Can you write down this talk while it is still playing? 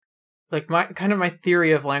like my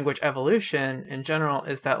theory of language evolution in general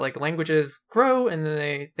is that like languages grow and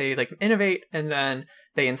then they like innovate and then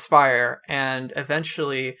they inspire, and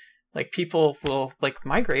eventually like people will like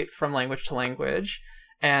migrate from language to language,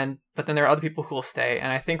 but then there are other people who will stay.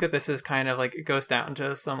 And I think that this is kind of like, it goes down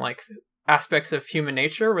to some like aspects of human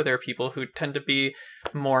nature where there are people who tend to be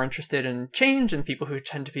more interested in change and people who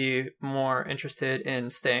tend to be more interested in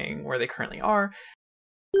staying where they currently are.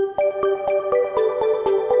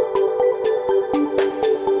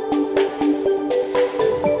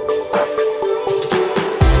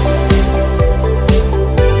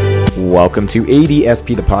 Welcome to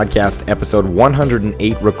ADSP, the podcast, episode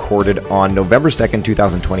 108, recorded on November 2nd,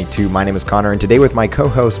 2022. My name is Connor, and today with my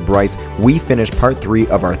co-host Bryce, we finished part 3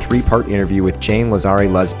 of our 3-part interview with Jane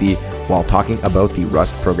Lazare-Lusby while talking about the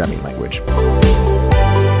Rust programming language.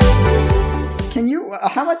 Can you,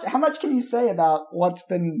 how much can you say about what's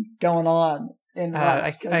been going on in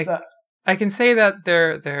Rust? I can say that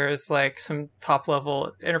there's like some top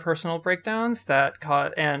level interpersonal breakdowns that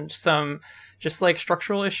cause, and some just like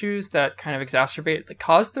structural issues that kind of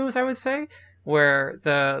caused those, I would say, where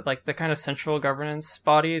the kind of central governance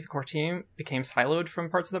body, the core team, became siloed from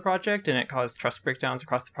parts of the project, and it caused trust breakdowns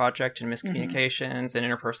across the project and miscommunications and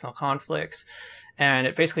interpersonal conflicts. And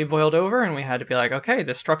it basically boiled over, and we had to be like, okay,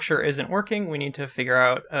 the structure isn't working. We need to figure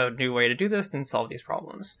out a new way to do this and solve these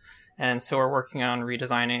problems. And so we're working on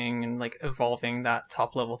redesigning and like evolving that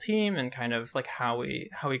top level team and kind of like how we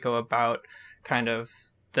go about kind of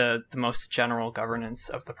the most general governance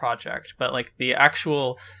of the project. But like the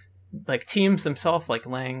actual like teams themselves, like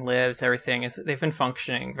Lang, Libs, everything they've been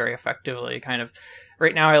functioning very effectively. Kind of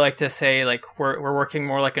right now, I like to say like we're working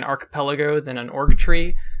more like an archipelago than an org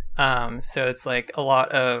tree. So it's like a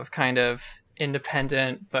lot of kind of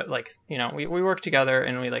independent, but like, you know, we work together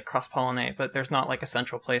and we like cross-pollinate, but there's not like a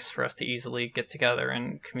central place for us to easily get together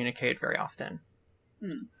and communicate very often.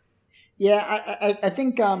 Yeah, I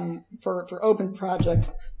think for open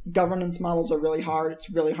projects, governance models are really hard.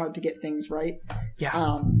 It's really hard to get things right.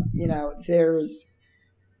 Yeah. You know,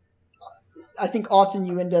 I think often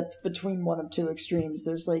you end up between one of two extremes.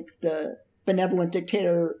 There's like the benevolent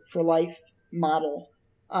dictator for life model,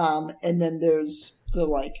 and then there's the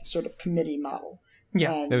like sort of committee model.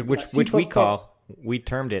 Yeah. And, which we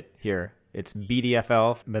termed it here. It's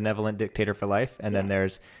BDFL, benevolent dictator for life, and then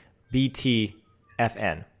there's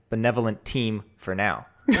BTFN, benevolent team for now.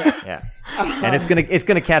 Yeah. And it's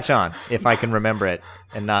gonna catch on if I can remember it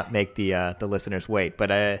and not make the listeners wait.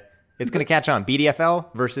 But it's gonna catch on.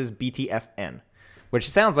 BDFL versus BTFN, which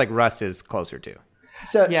sounds like Rust is closer to.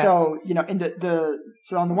 So you know, in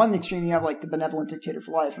so on the one extreme you have like the benevolent dictator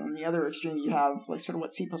for life, and on the other extreme you have like sort of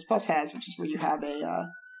what C++ has, which is where you have a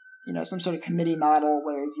you know, some sort of committee model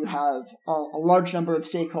where you have a large number of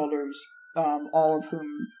stakeholders, all of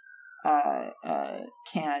whom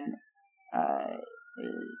can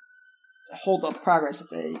hold up progress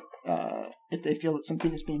if they feel that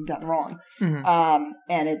something is being done wrong. And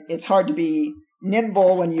it's hard to be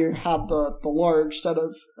nimble when you have the large set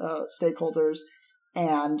of stakeholders.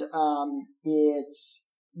 And it's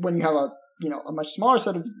when you have a much smaller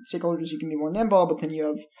set of stakeholders, you can be more nimble, but then you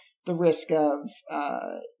have the risk of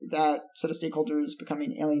that set of stakeholders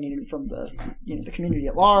becoming alienated from the community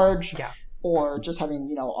at large, or just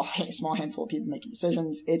having a small handful of people making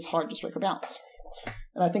decisions. It's hard to strike a balance,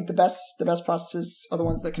 and I think the best processes are the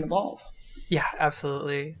ones that can evolve. Yeah,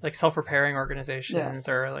 absolutely. Like self-repairing organizations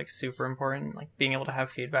are like super important. Like being able to have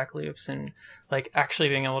feedback loops and like actually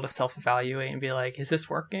being able to self-evaluate and be like, is this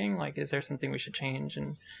working? Like, is there something we should change?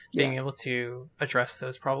 And being able to address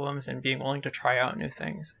those problems and being willing to try out new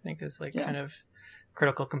things, I think is like kind of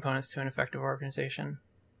critical components to an effective organization.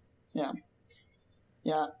 Yeah.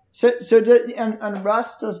 Yeah. So on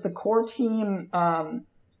Rust, does the core team,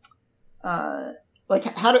 like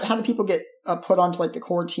how do people get put onto like the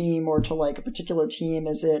core team or to like a particular team?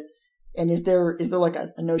 Is there like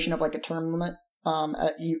a notion of like a term limit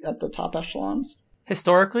at the top echelons?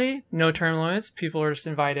 Historically, no term limits. People are just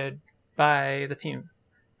invited by the team.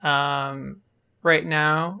 Right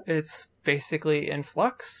now, it's basically in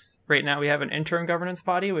flux. Right now, we have an interim governance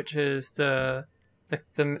body, which is the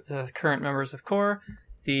current members of core,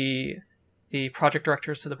 the project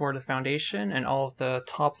directors to the board of the foundation, and all of the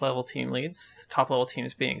top level team leads. Top level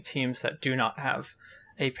teams being teams that do not have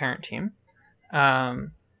a parent team.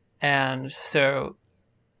 And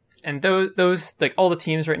those like all the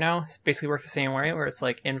teams right now basically work the same way, where it's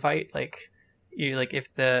like invite, like you like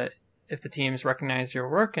if the if the teams recognize your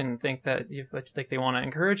work and think that they want to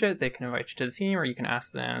encourage it, they can invite you to the team, or you can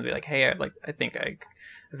ask them and be like, hey, I think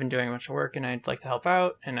I've been doing a bunch of work and I'd like to help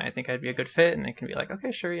out and I think I'd be a good fit. And they can be like,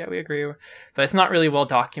 okay, sure, yeah, we agree. But it's not really well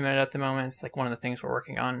documented at the moment. It's like one of the things we're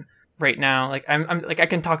working on right now. Like I'm like, I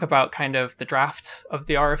can talk about kind of the draft of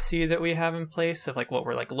the RFC that we have in place of like what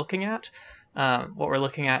we're like looking at. What we're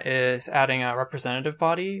looking at is adding a representative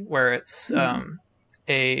body where it's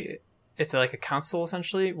like a council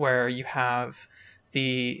essentially, where you have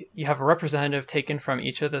a representative taken from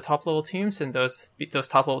each of the top level teams, and those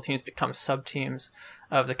top level teams become sub teams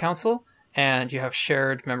of the council, and you have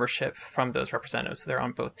shared membership from those representatives. So they're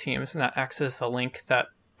on both teams, and that acts as the link that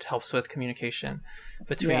helps with communication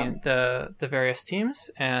between the various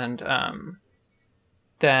teams. And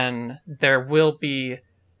then there will be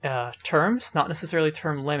terms, not necessarily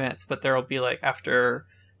term limits, but there will be like after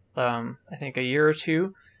I think a year or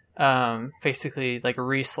two, basically like a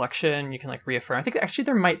reselection. You can like reaffirm. I think actually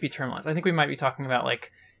there might be term limits. I think we might be talking about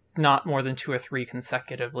like not more than 2 or 3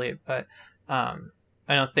 consecutively, but I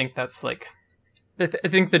don't think that's like. I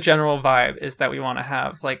think the general vibe is that we want to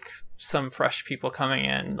have like some fresh people coming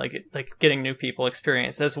in, like getting new people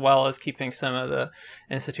experience, as well as keeping some of the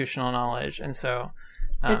institutional knowledge. And so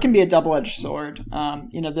it can be a double-edged sword.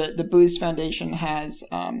 The Boost Foundation has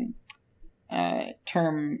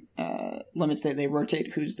term limits. They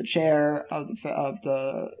rotate who's the chair of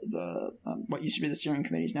the what used to be the steering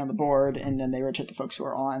committee is now the board, and then they rotate the folks who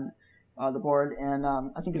are on the board. And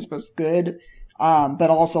I think it's both good, but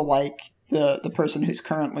also like the person who's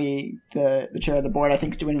currently the chair of the board, I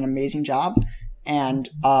think is doing an amazing job. And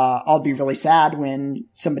I'll be really sad when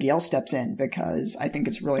somebody else steps in, because I think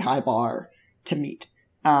it's a really high bar to meet.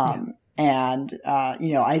 And,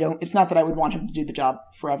 it's not that I would want him to do the job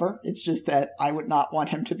forever. It's just that I would not want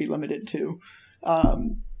him to be limited to,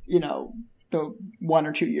 the 1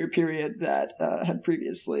 or 2 year period that had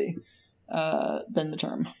previously been the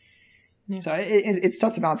term. Yeah. So it's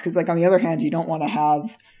tough to balance, because like on the other hand, you don't want to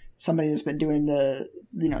have somebody that's been doing the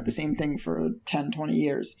same thing for 10, 20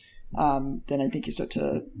 years. Then I think you start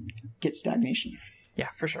to get stagnation. Yeah,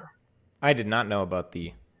 for sure. I did not know about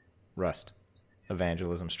the Rust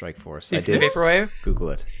Evangelism Strike Force. I did the Vaporwave?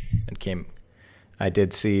 Google it and I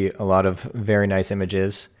did see a lot of very nice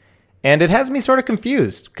images, and it has me sort of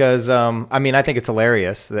confused because I think it's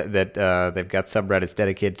hilarious that they've got subreddits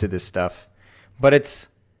dedicated to this stuff, but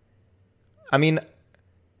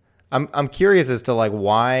I'm curious as to like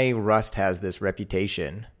why Rust has this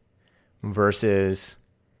reputation versus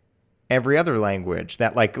every other language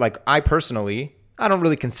that like I personally, I don't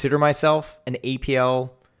really consider myself an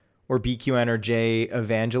APL or BQN or J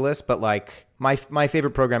evangelist, but like my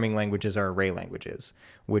favorite programming languages are array languages,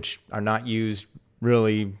 which are not used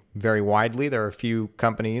really very widely. There are a few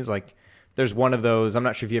companies, like there's one of those, I'm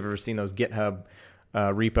not sure if you've ever seen those GitHub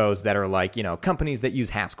repos that are like, companies that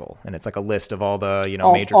use Haskell, and it's like a list of all the,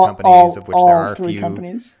 major companies, of which there are a few.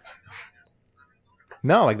 Companies?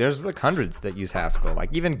 No, like there's like hundreds that use Haskell,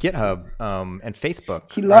 like even GitHub and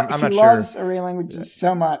Facebook. He loves array languages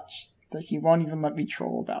so much that he won't even let me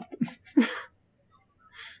troll about them.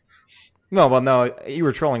 No, you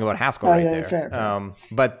were trolling about Haskell there. Fair.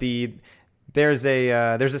 But there's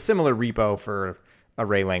a similar repo for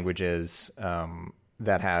array languages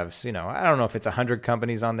that has, I don't know if it's 100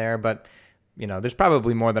 companies on there, but there's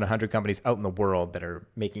probably more than 100 companies out in the world that are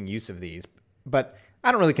making use of these. But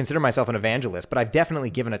I don't really consider myself an evangelist, but I've definitely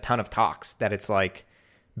given a ton of talks that it's like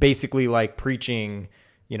basically like preaching,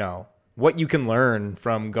 what you can learn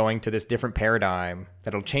from going to this different paradigm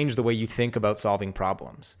that'll change the way you think about solving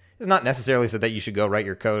problems. It's not necessarily so that you should go write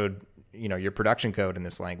your code, your production code in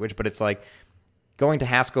this language, but it's like going to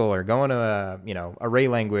Haskell or going to a, array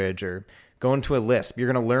language or going to a Lisp.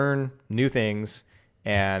 You're going to learn new things.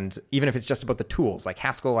 And even if it's just about the tools, like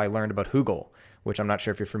Haskell, I learned about Hugel, which I'm not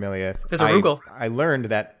sure if you're familiar with. There's a Rugel. I learned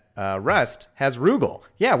that Rust has Rugel.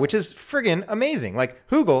 Yeah, which is friggin' amazing. Like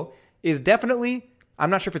Hugel is definitely, I'm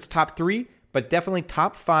not sure if it's top 3, but definitely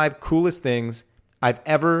top 5 coolest things I've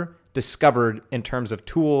ever discovered in terms of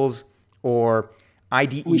tools or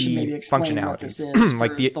IDE we should maybe explain functionality. What this is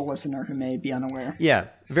like for the listener who may be unaware. Yeah,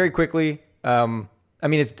 very quickly.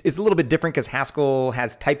 It's a little bit different because Haskell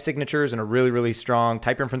has type signatures and a really, really strong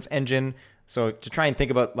type inference engine. So to try and think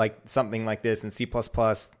about like something like this in C++,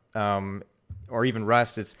 or even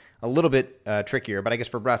Rust, it's a little bit trickier. But I guess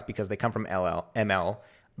for Rust, because they come from ML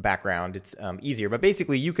background, it's easier. But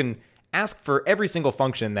basically, you can ask for every single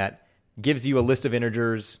function that gives you a list of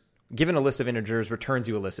integers. Given a list of integers, returns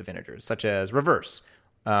you a list of integers, such as reverse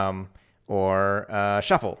or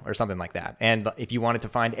shuffle or something like that. And if you wanted to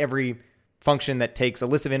find every function that takes a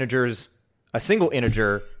list of integers, a single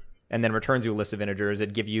integer, and then returns you a list of integers.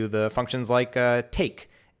 It'd give you the functions like take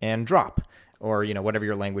and drop, or whatever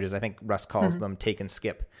your language is. I think Rust calls them take and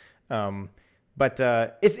skip. But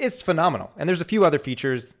it's phenomenal. And there's a few other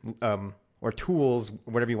features or tools,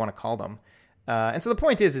 whatever you want to call them. And so the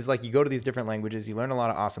point is like you go to these different languages, you learn a lot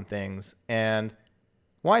of awesome things. And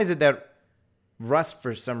why is it that Rust,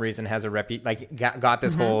 for some reason, has a got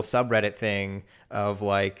this whole subreddit thing of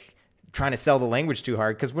like trying to sell the language too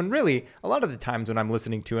hard? Because when really, a lot of the times when I'm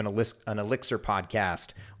listening to an Elixir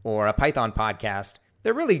podcast or a Python podcast,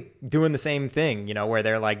 they're really doing the same thing, where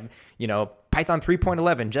they're like, Python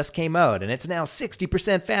 3.11 just came out and it's now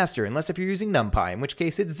 60% faster, unless if you're using NumPy, in which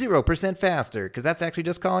case it's 0% faster, because that's actually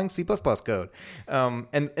just calling C++ code.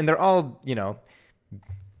 And they're all,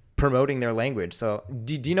 promoting their language. So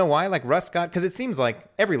do you know why like Rust got, because it seems like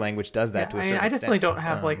every language does that to a certain extent. I definitely don't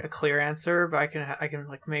have like a clear answer, but I can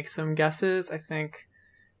like make some guesses. I think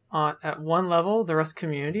at one level the Rust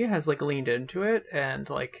community has like leaned into it and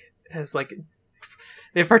like has like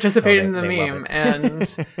they've participated in the meme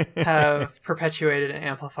and have perpetuated and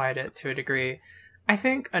amplified it to a degree. I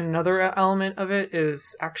think another element of it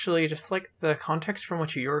is actually just like the context from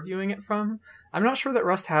which you're viewing it from. I'm not sure that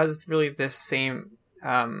Rust has really this same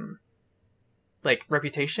like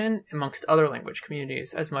reputation amongst other language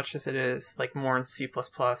communities as much as it is like more in C++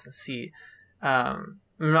 and C. I'm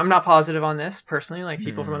not positive on this personally, like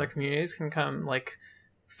people from other communities can come like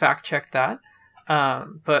fact check that.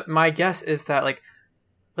 But my guess is that like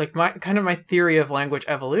my theory of language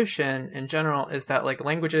evolution in general is that like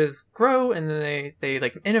languages grow and then they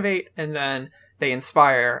like innovate and then they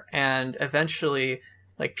inspire, and eventually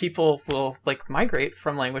like people will like migrate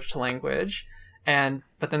from language to language,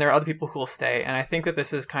 but then there are other people who will stay. And I think that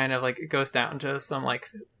this is kind of like, it goes down to some like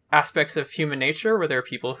aspects of human nature where there are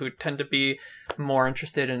people who tend to be more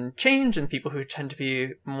interested in change and people who tend to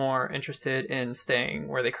be more interested in staying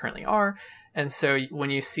where they currently are. And so when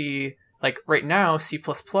you see like right now C++,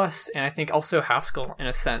 and I think also Haskell in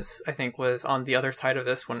a sense, I think was on the other side of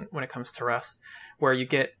this when it comes to Rust, where you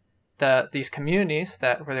get these communities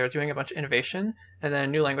where they're doing a bunch of innovation, and then a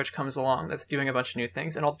new language comes along that's doing a bunch of new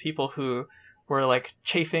things, and all the people who were like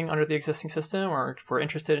chafing under the existing system or were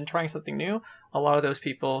interested in trying something new, a lot of those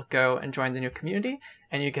people go and join the new community,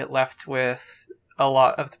 and you get left with a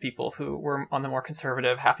lot of the people who were on the more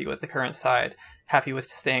conservative, happy with the current side, happy with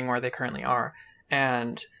staying where they currently are.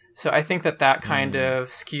 And so I think that kind of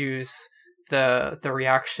skews the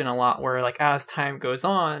reaction a lot, where like as time goes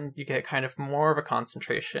on, you get kind of more of a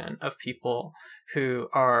concentration of people who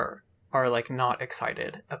are like not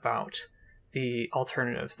excited about the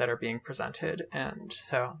alternatives that are being presented. And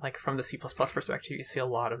so like from the C++ perspective, you see a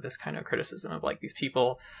lot of this kind of criticism of like these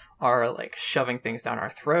people are like shoving things down our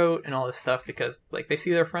throat and all this stuff because like they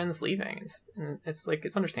see their friends leaving, and it's like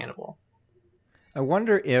it's understandable. I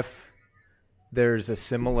wonder if there's a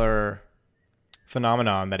similar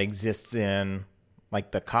phenomenon that exists in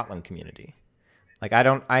like the Kotlin community. Like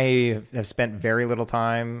I have spent very little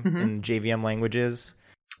time in JVM languages.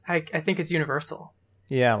 I think it's universal.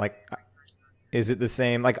 Yeah, like is it the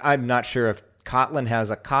same? Like I'm not sure if Kotlin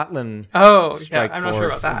has a Kotlin strike I'm force, not sure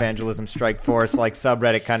about that. evangelism strike force, like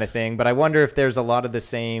subreddit kind of thing. But I wonder if there's a lot of the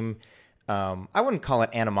same, I wouldn't call it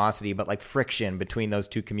animosity, but like friction between those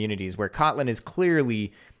two communities, where Kotlin is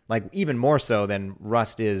clearly like even more so than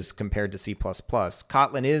Rust is compared to C++.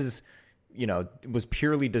 Kotlin is, was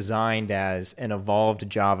purely designed as an evolved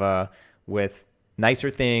Java with nicer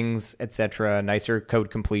things, etc., nicer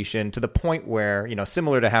code completion, to the point where,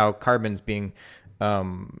 similar to how Carbon's being,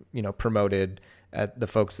 promoted at the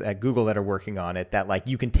folks at Google that are working on it, that like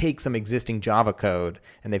you can take some existing Java code,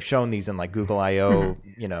 and they've shown these in like Google I/O,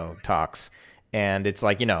 talks. And it's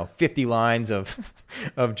like, 50 lines of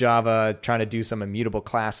Java trying to do some immutable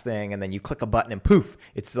class thing. And then you click a button and poof,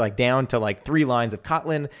 it's like down to like 3 lines of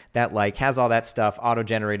Kotlin that like has all that stuff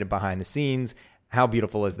auto-generated behind the scenes. How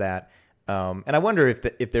beautiful is that? And I wonder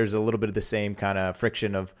if there's a little bit of the same kind of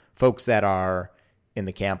friction of folks that are in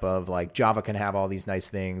the camp of like Java can have all these nice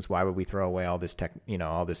things. Why would we throw away all this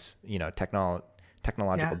technological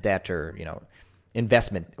debt or,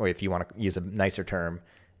 investment, or if you want to use a nicer term,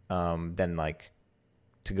 than like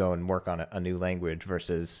to go and work on a new language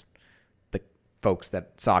versus the folks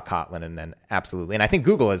that saw Kotlin and then absolutely. And I think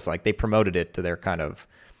Google is like, they promoted it to their kind of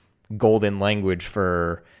golden language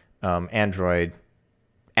for Android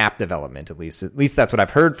app development, at least that's what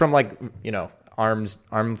I've heard from like,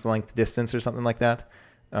 arm's length distance or something like that.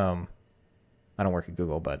 I don't work at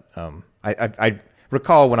Google, but I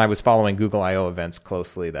recall when I was following Google I/O events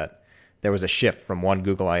closely that there was a shift from one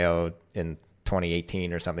Google I/O in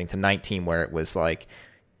 2018 or something to 19 where it was like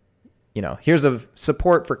here's a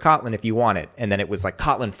support for Kotlin if you want it. And then it was like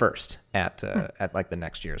Kotlin first at like the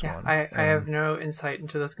next year's one. I have no insight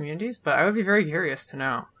into those communities, but I would be very curious to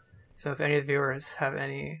know. So if any of the viewers have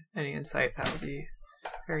any insight, that would be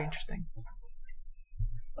very interesting.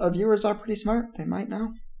 Our viewers are pretty smart. They might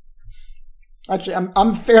know. Actually,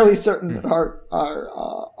 I'm fairly certain that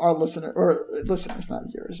our listeners, not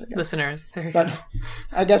viewers, I guess. Listeners, there you go.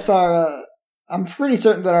 I guess I'm pretty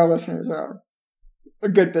certain that our listeners are a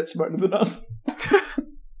good bit smarter than us.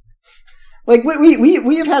 Like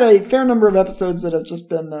we have had a fair number of episodes that have just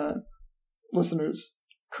been listeners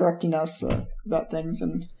correcting us about things,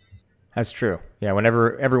 and that's true. Yeah,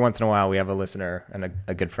 whenever every once in a while we have a listener and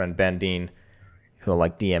a good friend Ben Dean who'll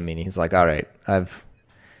like DM me and he's like, all right,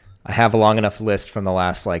 I have a long enough list from the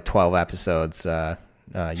last like 12 episodes. You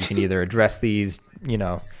can either address these,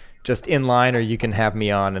 just in line, or you can have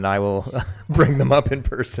me on and I will bring them up in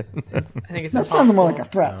person. I think it's that sounds more like a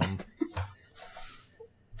threat.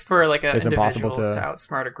 It's for like it's individuals to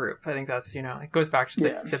outsmart a group. I think that's, it goes back to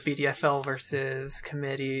the BDFL versus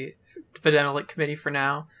committee, benevolent committee for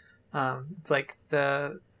now. It's like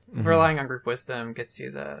relying on group wisdom gets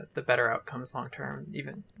you the better outcomes long term,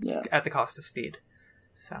 even at the cost of speed.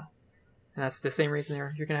 So, and that's the same reason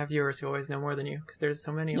you're going to have viewers who always know more than you, because there's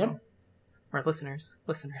so many of them. Or listeners.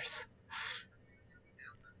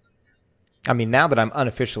 I mean, now that I'm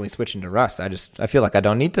unofficially switching to Rust, I feel like I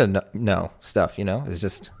don't need to know stuff. It's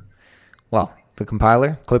just, the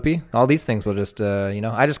compiler, Clippy, all these things will just,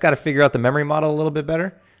 I just got to figure out the memory model a little bit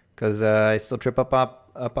better, because I still trip up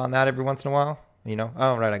on that every once in a while.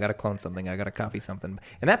 Oh, right, I got to clone something. I got to copy something.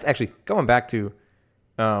 And that's actually going back to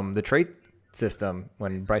the trait system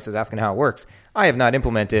when Bryce was asking how it works. I have not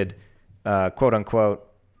implemented, quote unquote,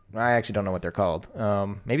 I actually don't know what they're called.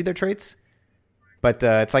 Maybe they're traits. But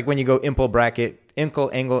it's like when you go impl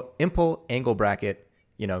angle bracket,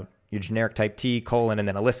 your generic type T, colon, and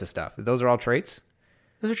then a list of stuff. Those are all traits?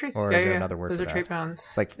 Those are traits. Or is there another word Those for are that? trait bounds.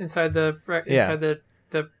 It's like, inside the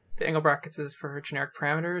angle brackets is for generic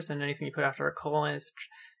parameters, and anything you put after a colon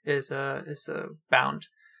is a bound.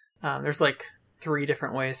 There's like 3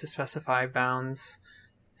 different ways to specify bounds.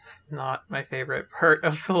 It's not my favorite part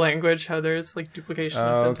of the language, how there's like duplication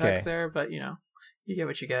of syntax there, but you get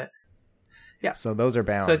what you get. Yeah. So those are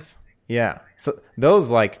bounds. So those,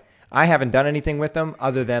 like, I haven't done anything with them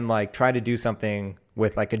other than like try to do something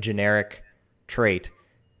with like a generic trait,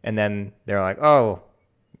 and then they're like, oh,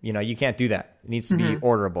 you can't do that. It needs to be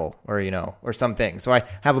orderable, or or something. So I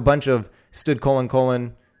have a bunch of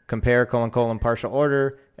std : compare : partial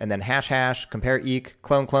order, and then # compare eq,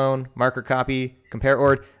 clone, marker copy, compare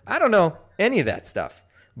ord. I don't know any of that stuff.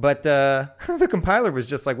 But the compiler was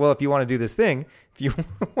just like, well, if you want to do this thing, if you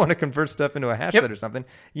want to convert stuff into a hash set or something,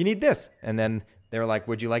 you need this. And then they were like,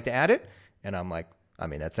 would you like to add it? And I'm like, I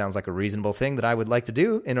mean, that sounds like a reasonable thing that I would like to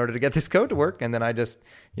do in order to get this code to work. And then I just,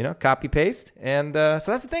 copy paste. And so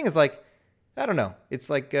that's the thing, is like, I don't know. It's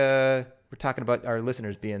like we're talking about our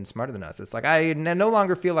listeners being smarter than us. It's like I no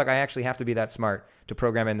longer feel like I actually have to be that smart to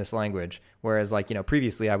program in this language. Whereas like,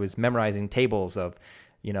 previously I was memorizing tables of,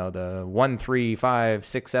 the 1, 3, 5,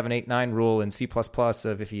 6, 7, 8, 9 rule in C++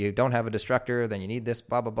 of if you don't have a destructor, then you need this,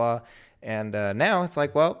 blah, blah, blah. And now it's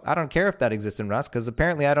like, well, I don't care if that exists in Rust, because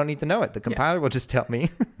apparently I don't need to know it. The compiler will just tell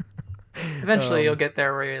me. Eventually you'll get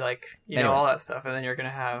there where you're like, know all that stuff, and then you're going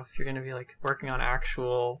to be like working on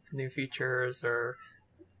actual new features, or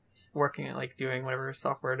working at like doing whatever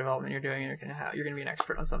software development you're doing, and you're going to be an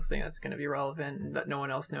expert on something that's going to be relevant and that no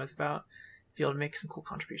one else knows about. Be able to make some cool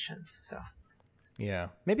contributions. So yeah,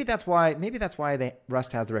 maybe that's why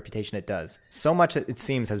Rust has the reputation it does. So much, it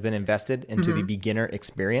seems, has been invested into the beginner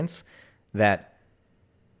experience that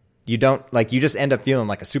you just end up feeling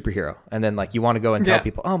like a superhero, and then like you want to go and tell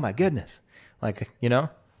people, oh my goodness, like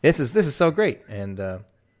this is so great. And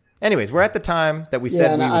anyways, we're at the time that we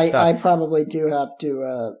said we would stop. I probably do have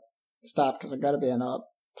to stop, because I got to be on a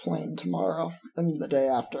plane tomorrow and the day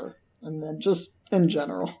after, and then just in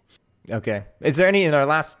general. Okay. Is there any, in our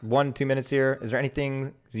last 1-2 minutes here, is there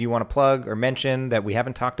anything you want to plug or mention that we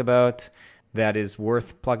haven't talked about that is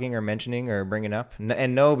worth plugging or mentioning or bringing up?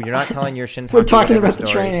 And no, you're not telling your Shintanki. We're talking about the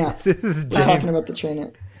train app. This is Jane. We're talking about the train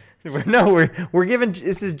app. We're giving,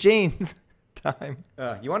 this is Jane's time.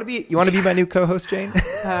 You want to be my new co-host, Jane?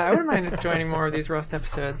 I wouldn't mind joining more of these Rust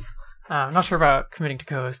episodes. I'm not sure about committing to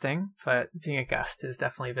co-hosting, but being a guest has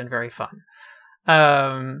definitely been very fun.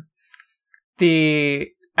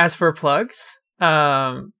 As for plugs,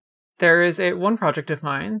 there is one project of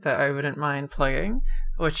mine that I wouldn't mind plugging,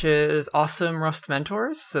 which is Awesome Rust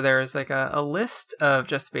Mentors. So there's like a list of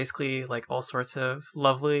just basically like all sorts of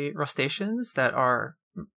lovely Rustaceans that are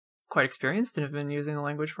quite experienced and have been using the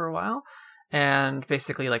language for a while. And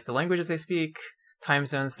basically, like, the languages they speak, time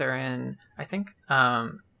zones they're in, I think,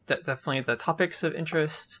 definitely the topics of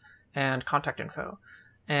interest and contact info.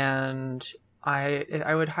 And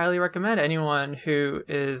I would highly recommend anyone who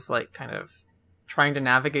is, like, kind of trying to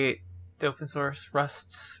navigate the open source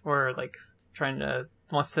Rust, or like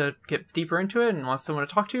wants to get deeper into it and wants someone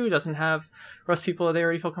to talk to, doesn't have Rust people that they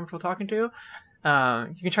already feel comfortable talking to. You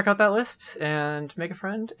can check out that list and make a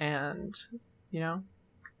friend, and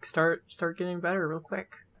start getting better real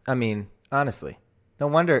quick. I mean, honestly, no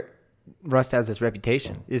wonder Rust has this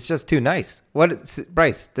reputation. It's just too nice.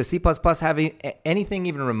 Bryce, does C++ have anything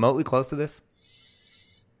even remotely close to this?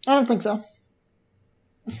 I don't think so.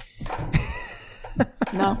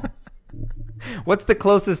 No. What's the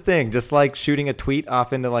closest thing? Just like shooting a tweet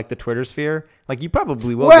off into like the Twitter sphere? Like, you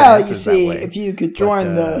probably will. Well, you see, if you could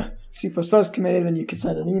join the C++ committee, then you could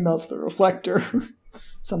send an email to the Reflector,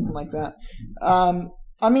 something like that.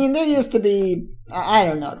 I mean, there used to be, I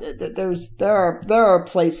don't know. There are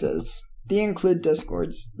places. The include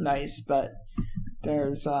Discord's nice, but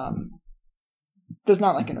there's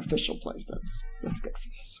not like an official place that's good for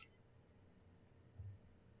this.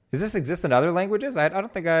 Does this exist in other languages? I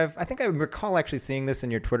think I recall actually seeing this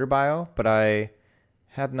in your Twitter bio, but I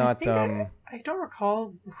had not. I don't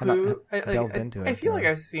recall who delved into it. I feel like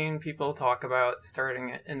I've seen people talk about starting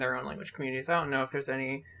it in their own language communities. I don't know if there's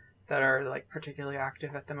any that are like particularly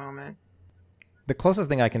active at the moment. The closest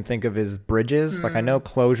thing I can think of is Bridges. Like, I know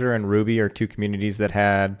Clojure and Ruby are two communities that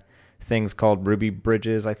had things called Ruby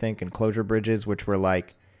Bridges, I think, and Clojure Bridges, which were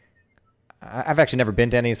like, I've actually never been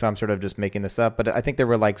to any, so I'm sort of just making this up. But I think there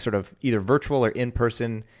were like sort of either virtual or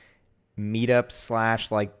in-person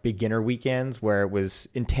meetups / like beginner weekends where it was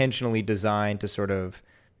intentionally designed to sort of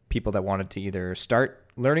people that wanted to either start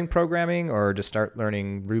learning programming or just start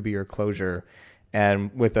learning Ruby or Clojure,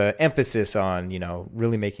 and with an emphasis on,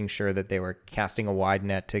 really making sure that they were casting a wide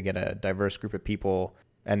net to get a diverse group of people,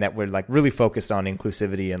 and that were like really focused on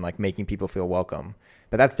inclusivity and like making people feel welcome.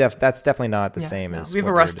 But that's definitely not the same as we have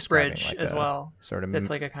a Rust bridge, like, as well. Sort of, it's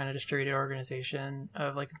like a kind of distributed organization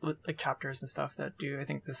of like chapters and stuff that do, I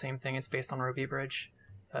think, the same thing. It's based on Ruby Bridge.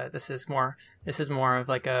 This is more of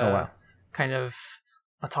like a kind of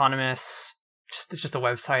autonomous. It's just a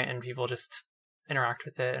website, and people just interact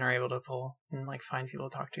with it and are able to pull and like find people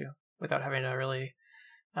to talk to without having to really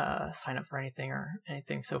sign up for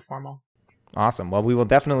anything so formal. Awesome. Well, we will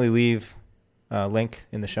definitely leave a link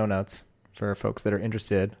in the show notes for folks that are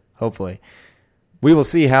interested. Hopefully, we will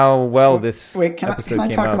see how well this episode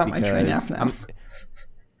came out. About my train app now?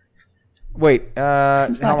 Wait,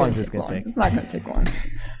 how long is this going to take? It's not going to take long.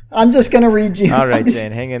 I'm just going to read you. All right,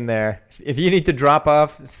 Jane, hang in there. If you need to drop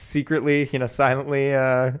off secretly, silently.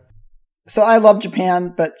 So I love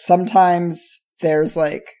Japan, but sometimes there's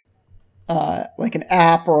like an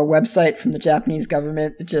app or a website from the Japanese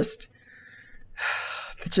government that just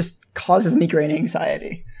causes me great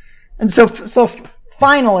anxiety. And so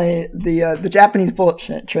finally, the Japanese bullet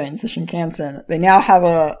trains, the Shinkansen, they now have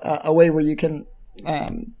a way where you can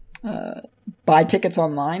buy tickets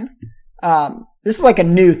online. This is like a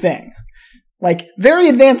new thing, like very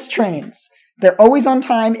advanced trains. They're always on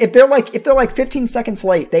time. If they're like 15 seconds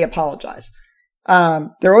late, they apologize.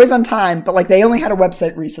 They're always on time, but like they only had a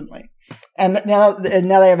website recently, and now they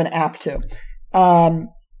have an app too.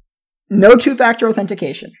 No two-factor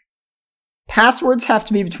authentication. Passwords have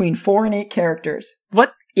to be between 4 and 8 characters.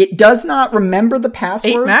 What? It does not remember the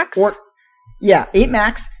passwords. 8 max? 8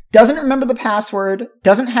 max. Doesn't remember the password.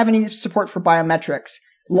 Doesn't have any support for biometrics.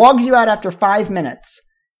 Logs you out after 5 minutes.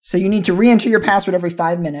 So you need to re-enter your password every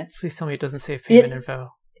 5 minutes. Please tell me it doesn't save payment info.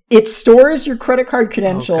 It stores your credit card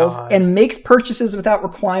credentials and makes purchases without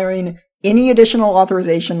requiring any additional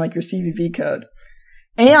authorization like your CVV code.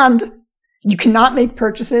 And you cannot make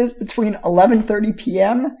purchases between 11:30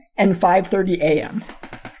 p.m. and 5:30 a.m.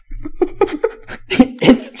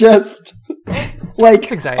 It's just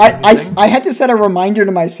like I had to set a reminder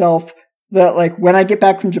to myself that like when I get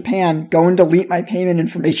back from Japan, go and delete my payment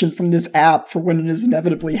information from this app for when it is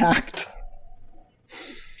inevitably hacked.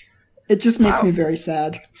 It just makes me very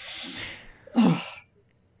sad.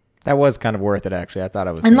 That was kind of worth it, actually. I thought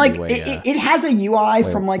it was. And like it has a UI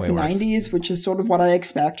from like the 90s, which is sort of what I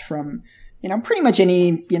expect from pretty much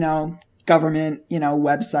any government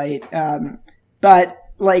website. But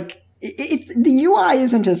like the UI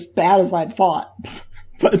isn't as bad as I'd thought,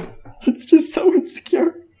 but it's just so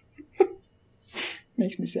insecure.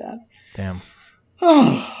 Makes me sad. Damn.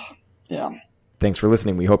 Yeah. Thanks for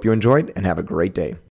listening. We hope you enjoyed and have a great day.